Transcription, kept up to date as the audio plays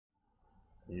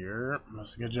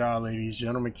What's good, y'all, ladies,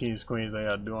 gentlemen, kings, queens? How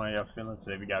y'all doing? How y'all feeling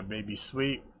today? We got Baby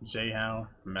Sweet, Hound,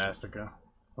 Massacre,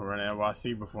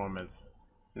 WhoRunItNYC performance.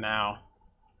 Now,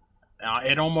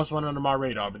 it almost went under my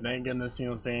radar, but thank goodness, you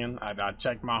know what I'm saying? I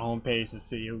checked my homepage to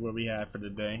see what we had for the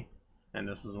day, and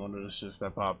this was one of the shits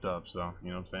that popped up. So, you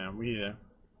know what I'm saying? We here.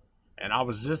 And I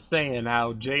was just saying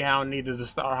how Hound needed to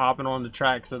start hopping on the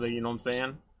track so that, you know what I'm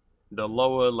saying, the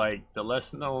lower, like, the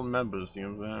less known members, you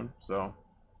know what I'm saying? So,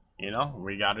 you know,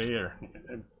 we got it here.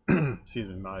 Excuse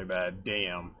me, my bad.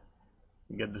 Damn.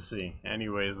 Good to see.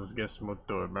 Anyways, let's get smooth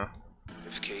through it, bro.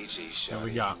 If KJ shot what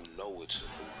we got? You know it's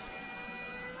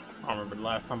I remember the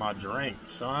last time I drank,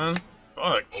 son.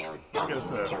 Fuck. Look at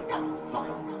this.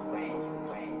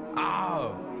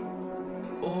 Oh.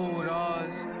 Oh,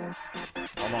 does.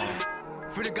 Hold on.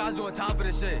 For the guys doing time for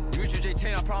this shit. Use your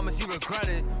J10, I promise you regret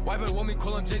it. Wipe it with me,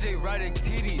 call him JJ Reddick.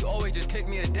 TD, always just kick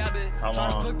me a debit. Try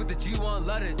to flick with the G1,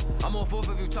 let it. I'm on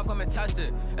 4th if you tough, come and test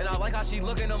it. And I like how she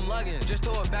looking them leggings. Just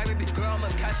throw it back, baby girl, I'ma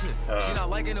catch it. She not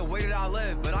liking the way that I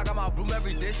live, but I got my broom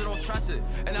every day, so don't stress it.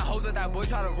 And I hope that boy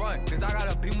try to run, cause I got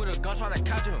a beam with a gun trying to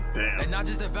catch him. Damn. And I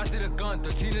just invested a gun,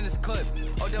 13 in this clip.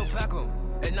 Odell Beckham.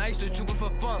 And I used to shoot for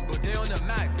fun, but they on the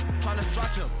max, trying to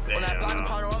stretch him. On that block, I'm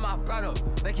trying to run my bread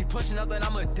up. They keep pushing up, then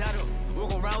I'ma dead him.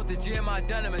 Walk around with the G in my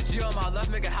denim, and G on my left,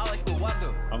 make it hot like the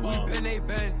weather. We been, they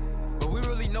been, but we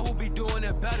really know who be doing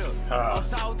it better.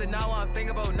 Outside with the now, I'm thinking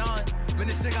about 9. Man,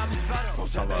 this shit got me fed up.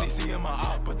 Most that they see in my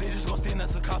eye, but they just gon' stand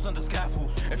as the cops under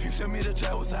scaffolds. If you send me to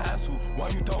jail, it's a hassle. Why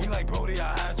you throw me like Brody,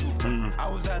 I had to. I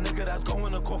was that nigga that's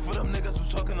going to court for them niggas who's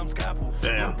talking them scaffolds.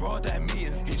 Damn. Brought that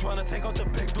meeting. He tryna take out the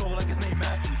big dog like his name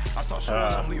Matthew. I start showing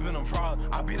I'm leaving him fraud.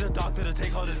 I be the doctor to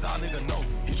take out his eye, nigga. No,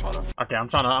 he tryna. Okay, I'm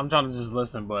trying to just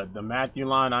listen, but the Matthew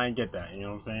line, I ain't get that. You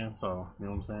know what I'm saying? So, you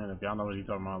know what I'm saying? If y'all know what he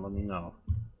talking about, let me know.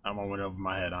 I'm gonna went over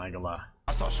my head. I ain't gonna lie.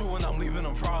 I start showing I'm leaving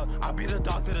him fraud. I be the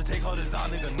doctor to take out his eye,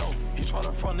 nigga. No, he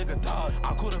tryna front, nigga. Die.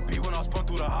 I could have beat when I spun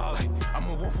through the house. I'm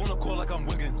a wolf on the court like I'm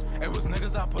Wiggins. It was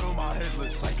niggas I put on my head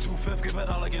list. Like 2/5, give it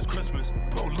out like it's Christmas.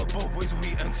 Bro, look both ways we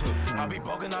enter. I be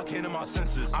bugging, I can't in my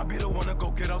senses. I be the one to go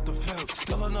get out the field.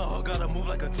 Still in the hood, gotta move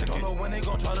like a ticket. Don't know when they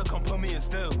gon' try to come put me in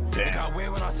still. It got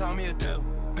weird when I signed me a deal.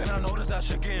 Then I noticed that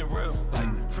shit getting real.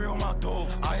 Like, free on my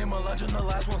dogs. I am a legend, the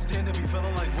last one standing, be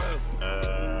feeling like Will.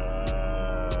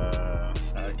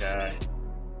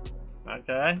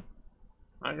 Okay.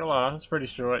 I ain't gonna lie, it's pretty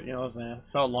short, you know what I'm saying?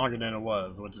 Felt longer than it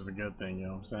was, which is a good thing, you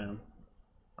know what I'm saying?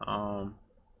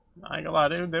 I ain't gonna lie,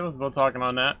 they was both talking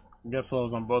on that. Good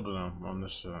flows on both of them on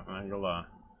this shit, I ain't gonna lie.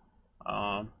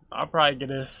 I'll probably get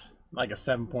this like a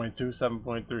 7.2,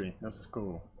 7.3. This is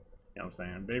cool. You know what I'm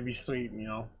saying? Baby Sweet, you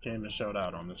know, came and showed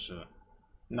out on this shit.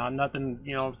 Not nothing,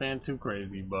 you know what I'm saying, too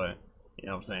crazy, but you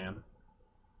know what I'm saying?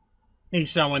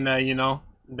 He's showing that, you know,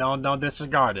 don't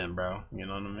disregard him, bro. You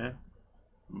know what I mean?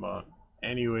 But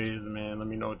anyways, man, let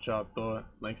me know what y'all thought.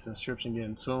 Like, subscription, get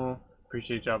in tune.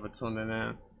 Appreciate y'all for tuning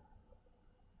in.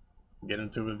 Get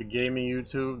into the gaming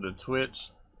YouTube, the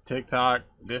Twitch, TikTok,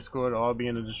 Discord, all be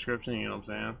in the description, you know what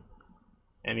I'm saying?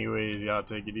 Anyways, y'all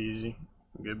take it easy.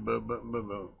 Goodbye.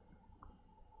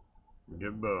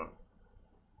 Goodbye.